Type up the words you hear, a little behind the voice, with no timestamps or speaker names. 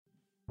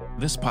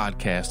This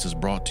podcast is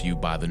brought to you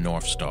by The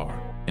North Star,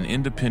 an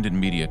independent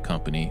media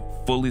company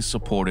fully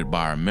supported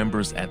by our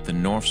members at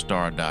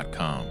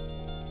thenorthstar.com.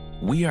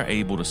 We are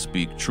able to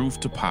speak truth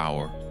to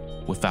power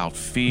without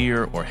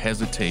fear or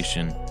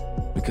hesitation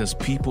because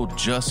people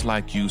just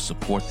like you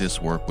support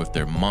this work with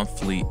their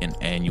monthly and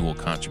annual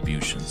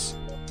contributions.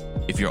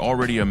 If you're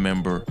already a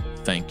member,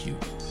 thank you.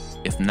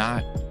 If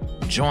not,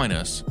 join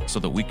us so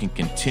that we can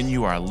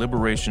continue our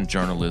liberation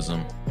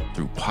journalism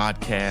through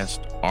podcasts,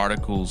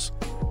 articles,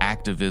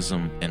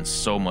 activism, and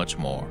so much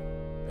more.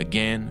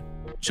 Again,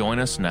 join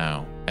us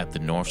now at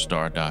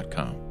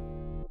thenorthstar.com.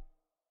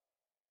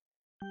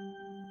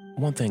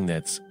 One thing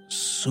that's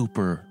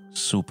super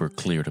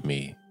clear to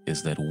me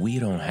is that we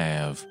don't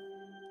have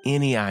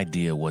any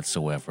idea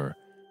whatsoever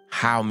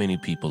how many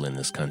people in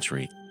this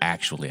country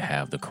actually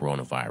have the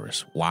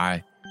coronavirus.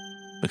 Why?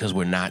 Because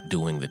we're not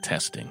doing the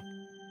testing.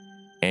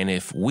 And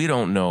if we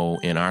don't know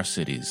in our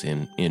cities,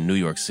 in New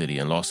York City,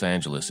 in Los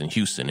Angeles, in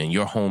Houston, in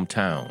your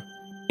hometown,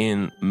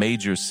 in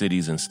major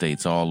cities and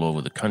states all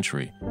over the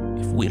country,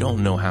 if we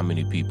don't know how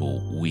many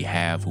people we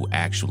have who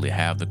actually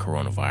have the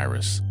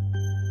coronavirus,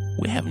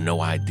 we have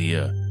no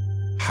idea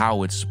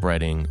how it's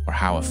spreading or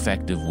how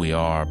effective we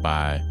are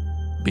by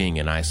being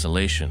in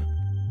isolation.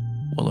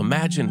 Well,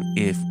 imagine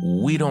if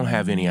we don't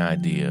have any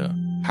idea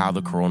how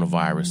the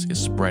coronavirus is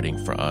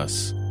spreading for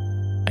us.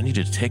 I need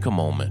you to take a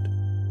moment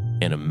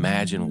and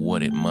imagine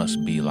what it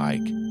must be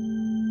like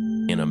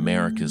in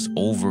America's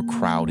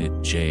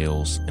overcrowded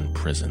jails and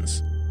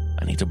prisons.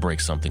 I need to break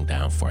something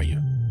down for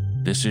you.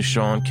 This is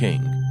Sean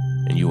King,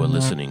 and you are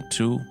listening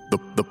to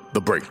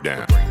The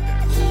Breakdown.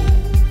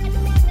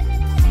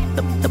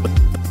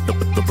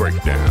 The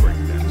Breakdown.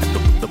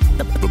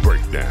 The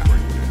Breakdown.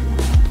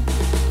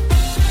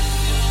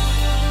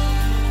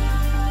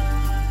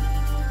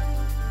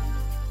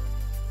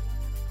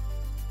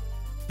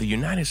 The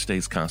United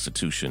States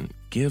Constitution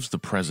gives the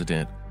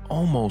president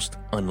almost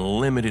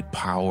unlimited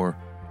power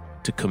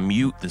to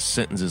commute the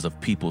sentences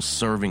of people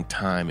serving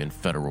time in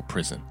federal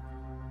prison.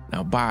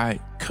 Now,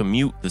 by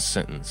commute the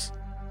sentence,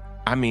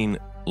 I mean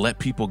let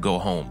people go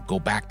home, go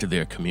back to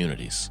their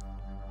communities.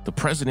 The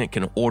president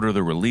can order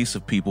the release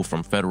of people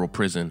from federal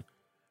prison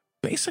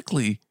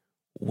basically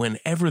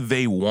whenever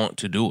they want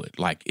to do it.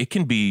 Like, it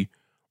can be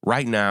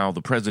right now,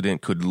 the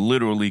president could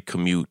literally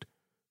commute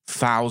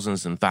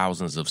thousands and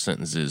thousands of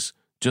sentences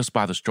just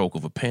by the stroke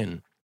of a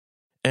pen.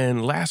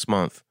 And last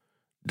month,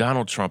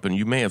 Donald Trump, and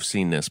you may have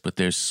seen this, but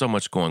there's so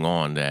much going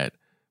on that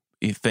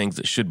things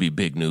that should be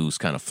big news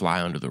kind of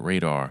fly under the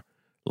radar.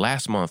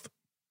 Last month,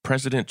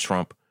 President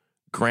Trump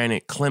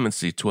granted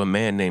clemency to a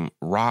man named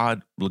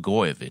Rod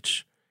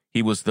Blagojevich.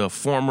 He was the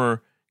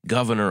former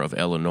governor of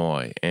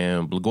Illinois,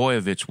 and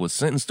Blagojevich was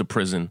sentenced to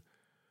prison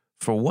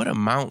for what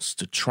amounts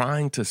to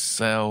trying to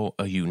sell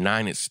a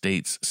United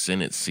States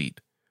Senate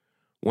seat.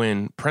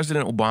 When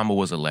President Obama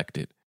was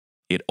elected,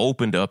 it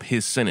opened up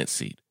his Senate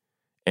seat,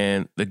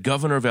 and the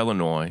governor of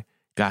Illinois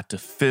got to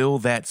fill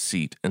that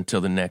seat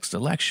until the next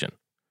election.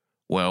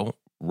 Well,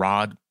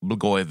 Rod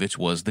Blagojevich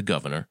was the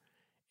governor,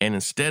 and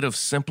instead of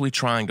simply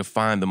trying to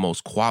find the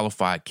most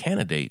qualified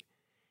candidate,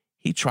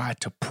 he tried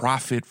to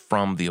profit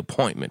from the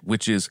appointment,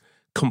 which is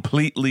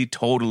completely,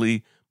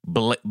 totally,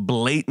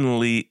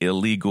 blatantly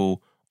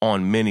illegal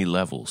on many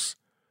levels.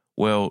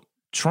 Well,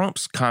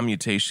 Trump's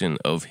commutation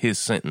of his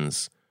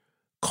sentence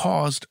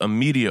caused a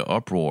media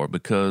uproar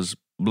because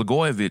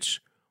Blagojevich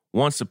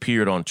once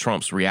appeared on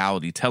Trump's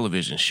reality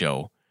television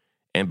show,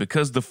 and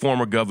because the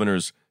former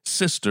governor's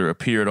sister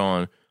appeared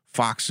on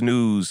Fox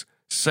News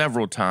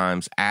several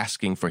times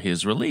asking for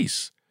his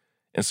release.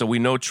 And so we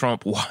know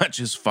Trump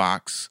watches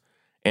Fox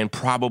and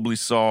probably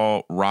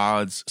saw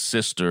Rod's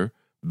sister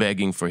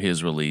begging for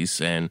his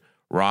release, and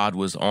Rod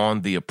was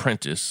on The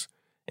Apprentice,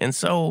 and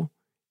so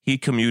he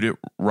commuted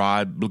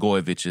Rod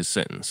Blagojevich's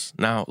sentence.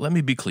 Now, let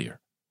me be clear.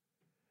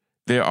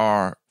 There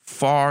are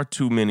far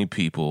too many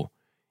people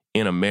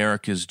in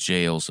America's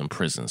jails and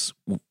prisons.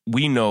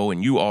 We know,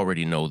 and you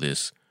already know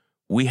this,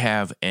 we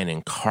have an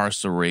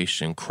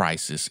incarceration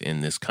crisis in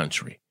this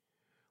country.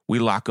 We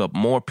lock up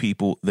more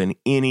people than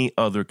any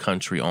other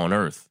country on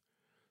earth.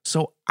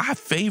 So I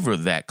favor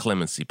that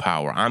clemency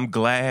power. I'm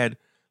glad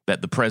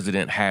that the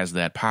president has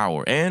that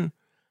power. And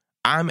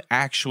I'm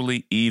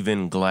actually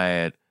even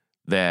glad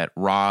that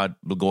Rod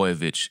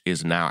Blagojevich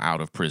is now out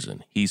of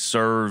prison. He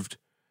served,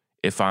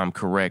 if I'm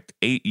correct,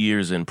 8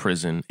 years in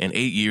prison, and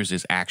 8 years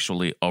is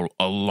actually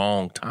a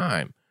long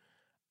time.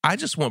 I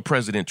just want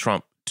President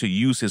Trump to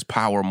use his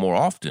power more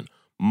often,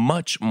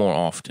 much more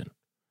often.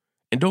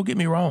 And don't get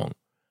me wrong,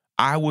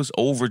 I was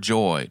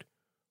overjoyed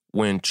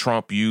when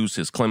Trump used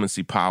his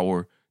clemency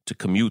power to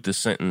commute the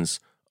sentence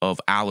of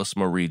Alice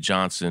Marie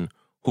Johnson,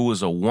 who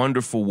is a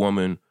wonderful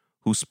woman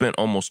who spent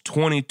almost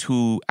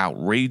 22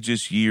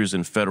 outrageous years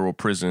in federal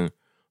prison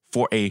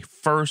for a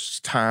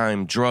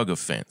first-time drug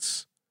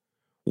offense.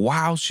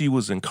 While she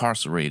was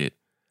incarcerated,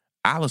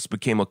 Alice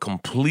became a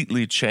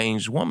completely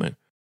changed woman.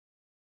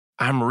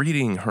 I'm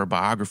reading her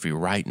biography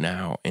right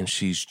now, and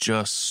she's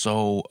just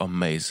so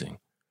amazing.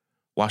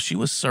 While she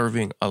was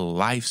serving a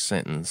life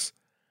sentence,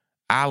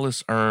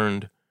 Alice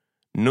earned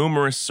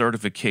numerous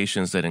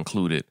certifications that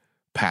included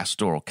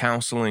pastoral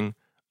counseling,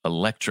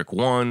 Electric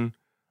One,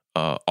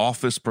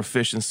 office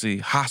proficiency,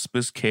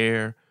 hospice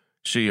care.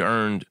 She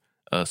earned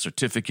a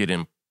certificate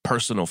in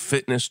personal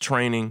fitness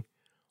training.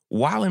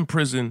 While in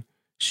prison,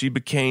 she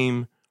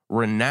became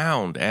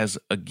renowned as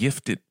a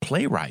gifted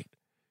playwright.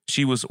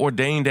 She was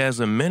ordained as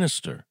a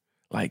minister.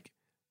 Like,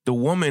 the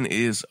woman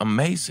is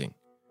amazing.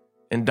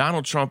 And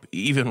Donald Trump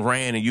even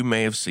ran, and you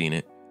may have seen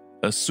it,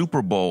 a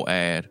Super Bowl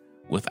ad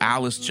with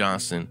Alice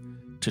Johnson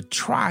to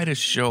try to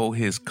show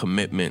his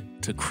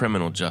commitment to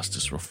criminal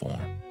justice reform.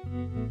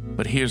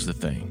 But here's the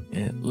thing,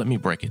 and let me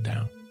break it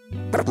down.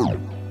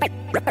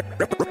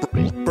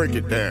 Break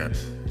it down.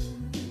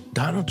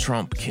 Donald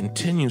Trump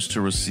continues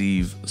to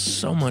receive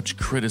so much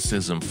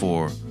criticism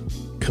for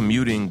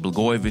commuting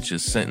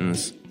Blagojevich's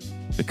sentence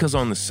because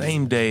on the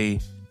same day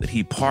that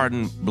he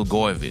pardoned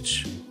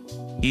Blagojevich,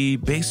 he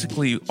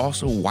basically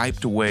also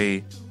wiped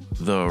away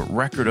the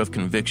record of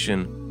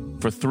conviction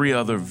for 3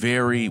 other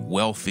very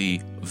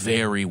wealthy,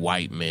 very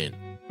white men.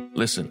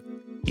 Listen,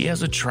 he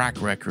has a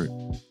track record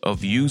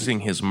of using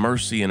his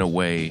mercy in a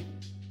way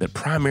that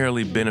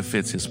primarily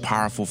benefits his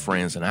powerful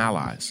friends and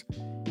allies.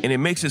 And it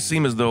makes it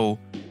seem as though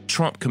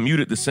Trump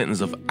commuted the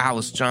sentence of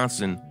Alice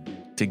Johnson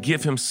to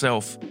give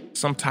himself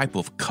some type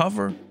of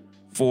cover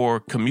for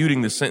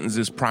commuting the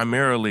sentences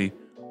primarily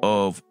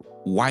of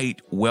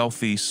white,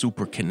 wealthy,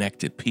 super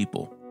connected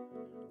people.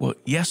 Well,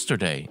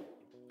 yesterday,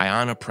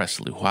 Ayanna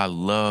Pressley, who I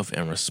love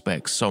and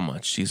respect so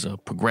much, she's a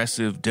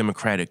progressive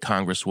Democratic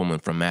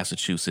congresswoman from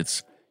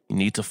Massachusetts. You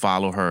need to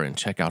follow her and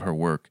check out her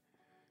work.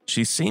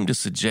 She seemed to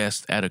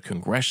suggest at a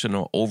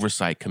Congressional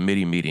Oversight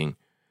Committee meeting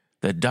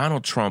that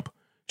Donald Trump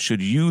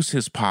should use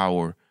his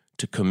power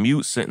to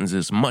commute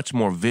sentences much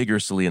more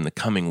vigorously in the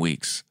coming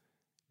weeks.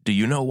 Do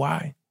you know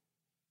why?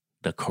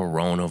 The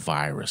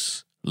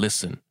coronavirus.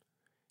 Listen,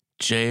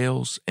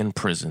 jails and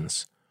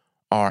prisons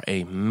are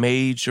a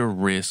major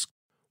risk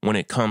when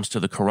it comes to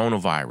the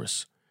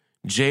coronavirus.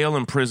 Jail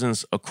and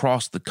prisons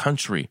across the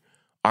country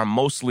are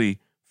mostly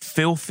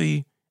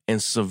filthy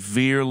and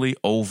severely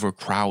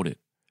overcrowded.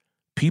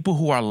 People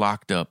who are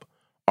locked up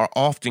are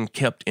often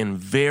kept in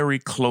very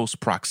close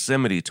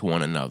proximity to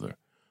one another,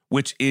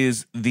 which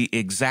is the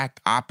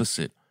exact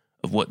opposite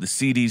of what the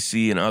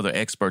CDC and other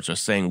experts are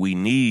saying we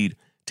need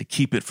to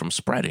keep it from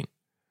spreading.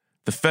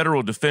 The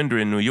federal defender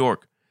in New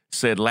York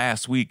said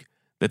last week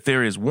that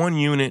there is one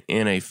unit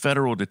in a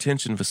federal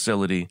detention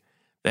facility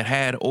that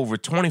had over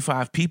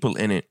 25 people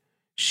in it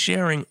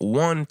sharing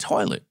one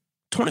toilet.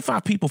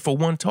 25 people for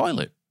one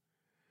toilet.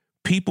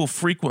 People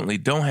frequently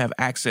don't have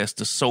access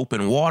to soap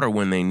and water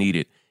when they need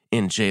it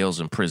in jails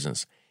and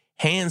prisons.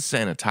 Hand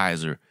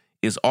sanitizer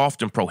is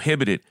often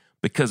prohibited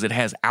because it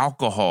has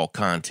alcohol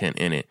content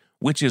in it,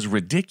 which is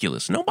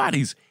ridiculous.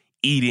 Nobody's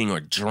eating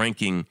or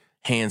drinking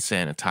hand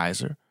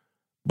sanitizer.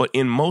 But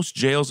in most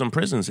jails and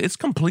prisons, it's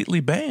completely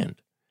banned.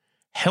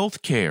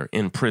 Healthcare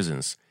in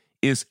prisons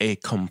is a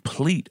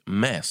complete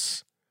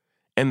mess.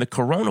 And the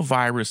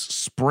coronavirus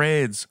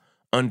spreads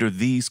under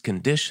these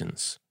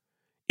conditions.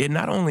 It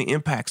not only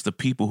impacts the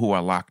people who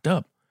are locked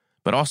up,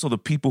 but also the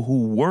people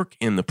who work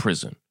in the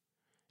prison.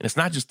 And it's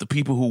not just the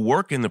people who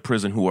work in the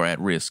prison who are at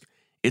risk.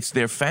 It's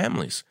their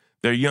families,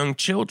 their young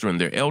children,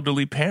 their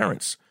elderly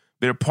parents,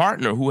 their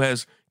partner who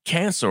has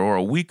cancer or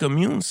a weak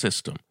immune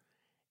system.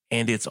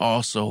 And it's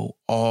also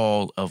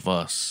all of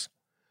us.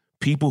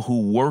 People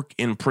who work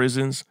in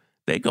prisons,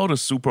 they go to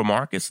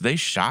supermarkets, they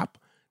shop,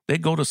 they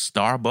go to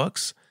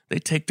Starbucks, they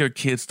take their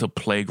kids to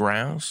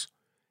playgrounds.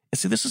 And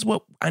see, this is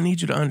what I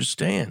need you to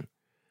understand.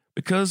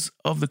 Because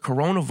of the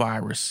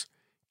coronavirus,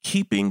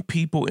 keeping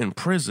people in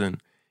prison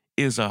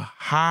is a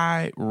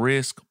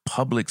high-risk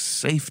public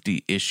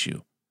safety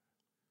issue.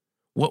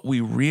 What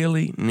we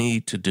really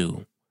need to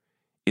do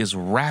is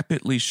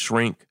rapidly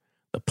shrink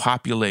the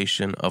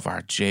population of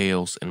our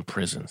jails and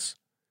prisons.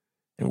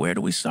 And where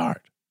do we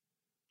start?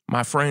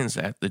 My friends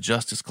at the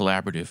Justice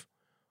Collaborative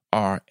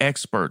are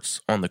experts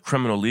on the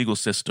criminal legal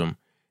system,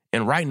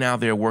 and right now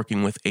they're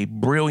working with a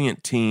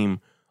brilliant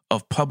team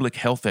of public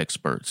health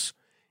experts.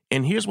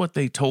 And here's what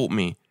they told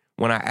me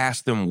when I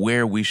asked them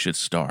where we should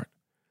start.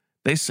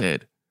 They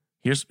said,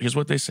 here's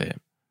what they said.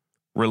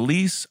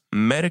 Release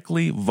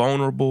medically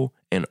vulnerable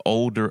and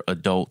older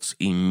adults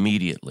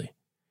immediately.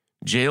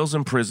 Jails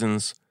and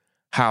prisons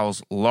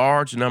house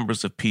large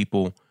numbers of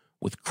people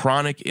with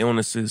chronic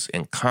illnesses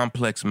and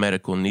complex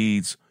medical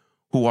needs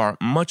who are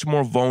much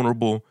more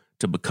vulnerable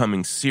to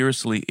becoming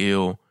seriously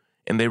ill,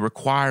 and they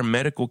require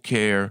medical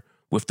care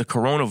with the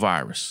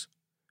coronavirus.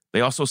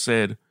 They also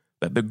said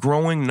that the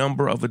growing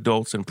number of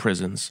adults in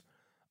prisons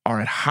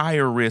are at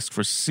higher risk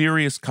for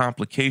serious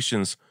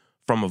complications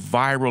from a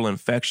viral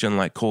infection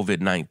like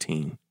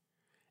COVID-19,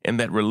 and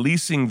that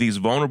releasing these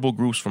vulnerable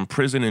groups from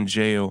prison and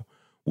jail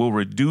will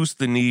reduce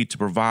the need to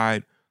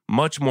provide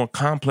much more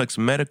complex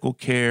medical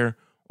care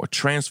or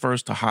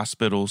transfers to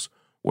hospitals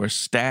where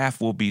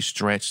staff will be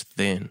stretched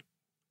thin.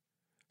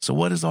 So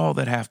what does all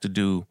that have to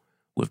do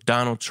with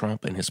Donald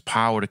Trump and his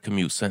power to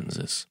commute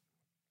sentences?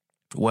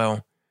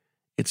 Well,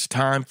 it's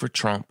time for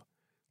Trump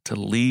to to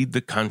lead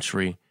the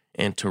country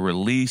and to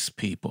release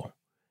people,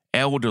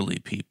 elderly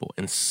people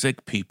and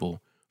sick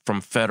people, from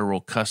federal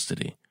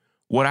custody.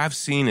 What I've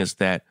seen is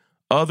that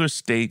other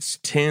states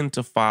tend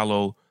to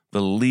follow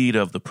the lead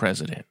of the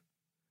president.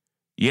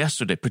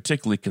 Yesterday,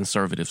 particularly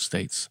conservative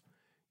states,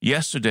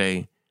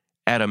 yesterday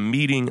at a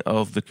meeting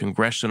of the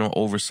Congressional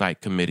Oversight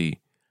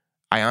Committee,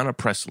 Ayanna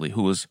Pressley,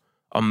 who is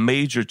a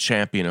major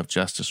champion of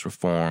justice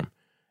reform,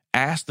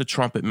 asked the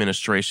Trump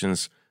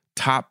administration's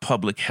top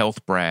public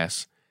health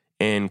brass,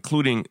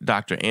 including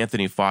Dr.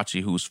 Anthony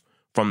Fauci, who's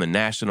from the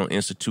National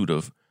Institute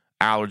of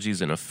Allergies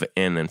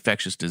and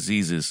Infectious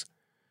Diseases.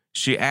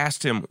 She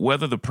asked him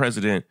whether the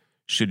president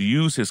should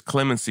use his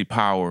clemency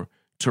power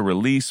to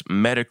release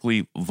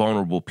medically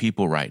vulnerable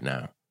people right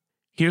now.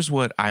 Here's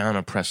what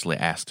Ayanna Pressley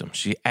asked him.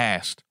 She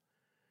asked,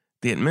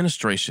 the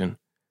administration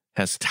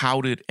has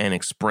touted and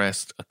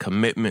expressed a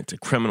commitment to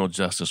criminal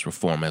justice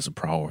reform as a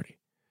priority.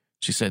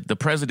 She said, the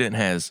president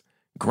has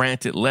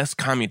granted less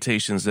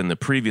commutations than the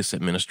previous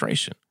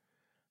administration.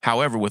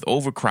 However, with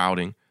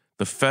overcrowding,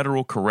 the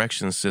federal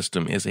corrections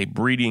system is a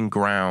breeding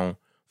ground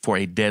for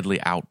a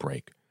deadly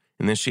outbreak.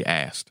 And then she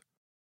asked,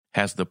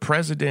 has the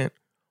president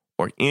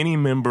or any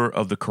member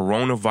of the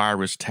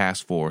coronavirus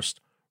task force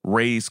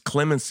raised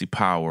clemency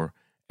power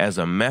as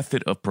a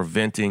method of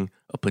preventing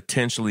a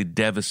potentially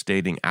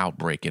devastating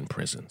outbreak in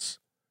prisons?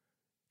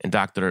 And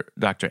Dr.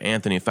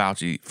 Anthony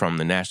Fauci from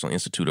the National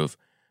Institute of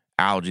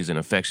Allergies and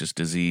Infectious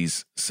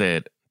Disease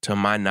said, to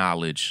my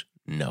knowledge,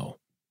 no.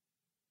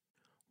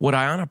 What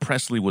Ayanna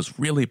Pressley was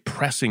really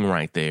pressing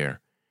right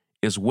there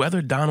is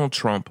whether Donald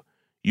Trump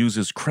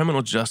uses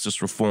criminal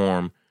justice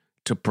reform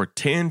to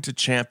pretend to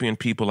champion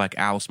people like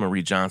Alice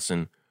Marie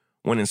Johnson,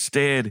 when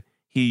instead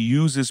he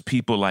uses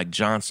people like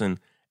Johnson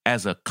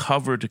as a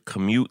cover to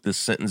commute the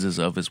sentences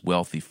of his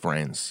wealthy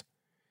friends.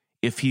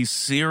 If he's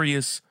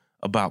serious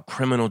about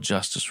criminal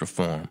justice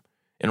reform,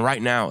 and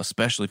right now,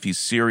 especially if he's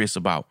serious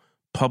about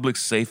public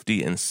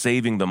safety and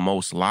saving the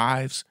most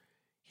lives,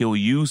 he'll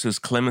use his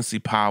clemency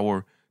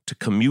power to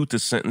commute the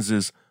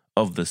sentences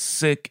of the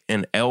sick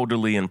and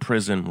elderly in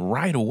prison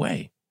right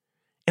away.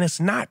 And it's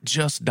not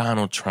just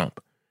Donald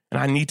Trump.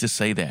 And I need to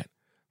say that.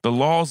 The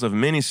laws of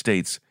many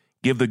states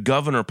give the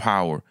governor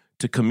power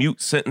to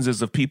commute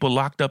sentences of people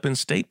locked up in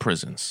state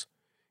prisons.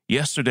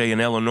 Yesterday in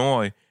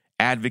Illinois,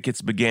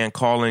 advocates began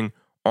calling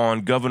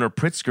on Governor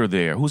Pritzker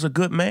there, who's a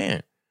good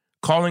man,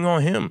 calling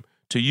on him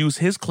to use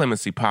his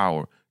clemency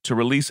power to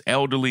release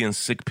elderly and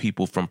sick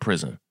people from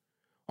prison.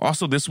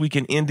 Also this week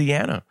in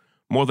Indiana,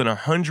 more than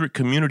 100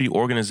 community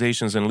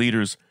organizations and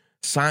leaders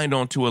signed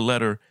on to a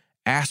letter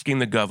asking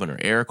the governor,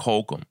 Eric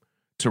Holcomb,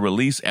 to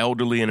release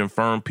elderly and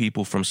infirm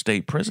people from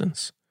state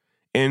prisons.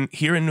 And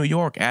here in New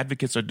York,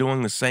 advocates are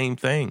doing the same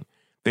thing.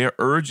 They're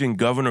urging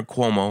Governor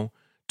Cuomo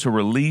to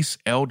release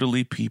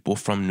elderly people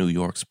from New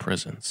York's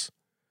prisons.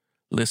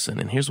 Listen,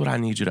 and here's what I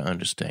need you to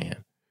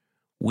understand.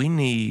 We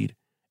need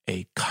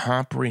a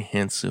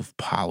comprehensive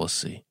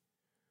policy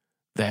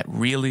that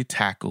really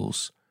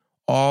tackles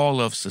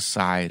all of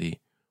society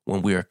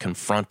when we are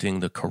confronting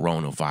the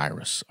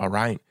coronavirus, all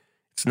right?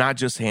 It's not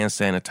just hand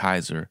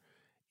sanitizer.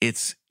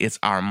 It's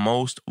our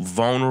most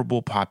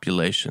vulnerable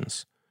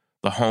populations,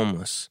 the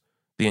homeless,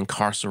 the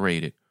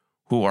incarcerated,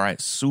 who are at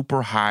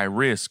super high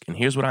risk. And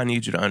here's what I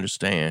need you to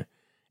understand,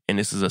 and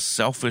this is a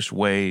selfish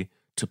way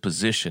to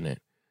position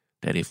it,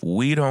 that if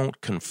we don't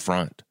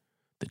confront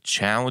the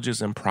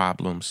challenges and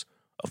problems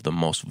of the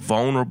most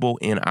vulnerable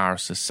in our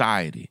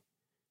society,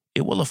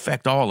 it will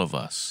affect all of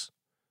us.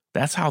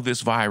 That's how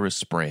this virus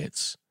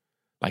spreads.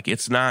 Like,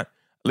 it's not,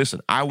 listen,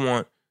 I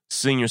want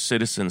senior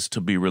citizens to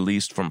be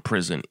released from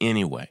prison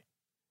anyway.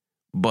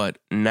 But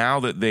now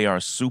that they are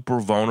super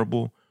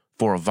vulnerable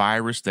for a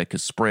virus that could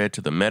spread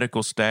to the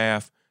medical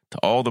staff, to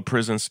all the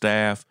prison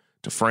staff,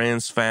 to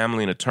friends,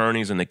 family, and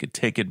attorneys, and they could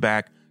take it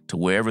back to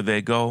wherever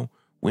they go,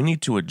 we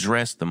need to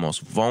address the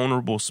most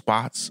vulnerable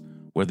spots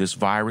where this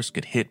virus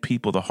could hit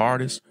people the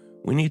hardest.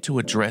 We need to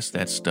address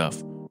that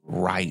stuff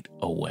right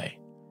away.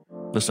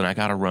 Listen, I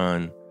got to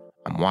run.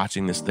 I'm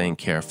watching this thing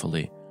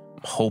carefully.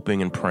 I'm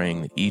hoping and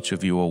praying that each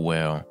of you are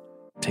well.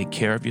 Take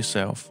care of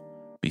yourself.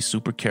 Be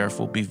super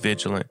careful. Be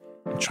vigilant.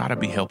 And try to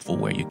be helpful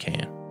where you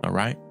can. All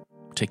right?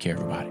 Take care,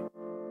 everybody.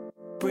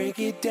 Break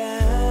it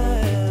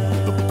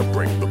down. The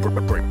breakdown. The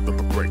breakdown.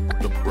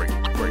 The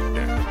breakdown.